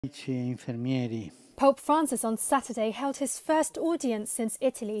Infermieri. Pope Francis on Saturday held his first audience since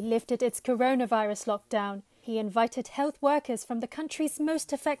Italy lifted its coronavirus lockdown. He invited health workers from the country's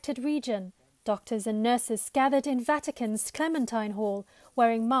most affected region. Doctors and nurses gathered in Vatican's Clementine Hall,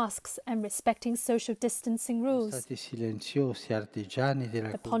 wearing masks and respecting social distancing rules. The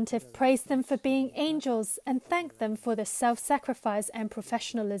pontiff praised them for being angels and thanked them for their self-sacrifice and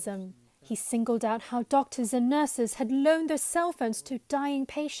professionalism. He singled out how doctors and nurses had loaned their cell phones to dying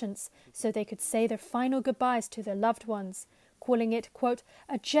patients so they could say their final goodbyes to their loved ones, calling it, quote,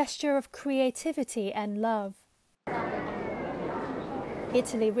 a gesture of creativity and love.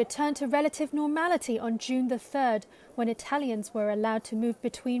 Italy returned to relative normality on June the 3rd, when Italians were allowed to move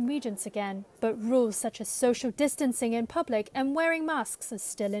between regions again, but rules such as social distancing in public and wearing masks are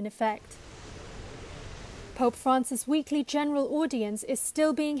still in effect. Pope Francis' weekly general audience is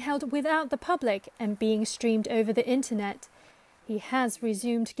still being held without the public and being streamed over the internet. He has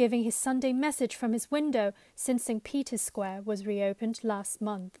resumed giving his Sunday message from his window since St. Peter's Square was reopened last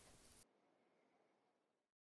month.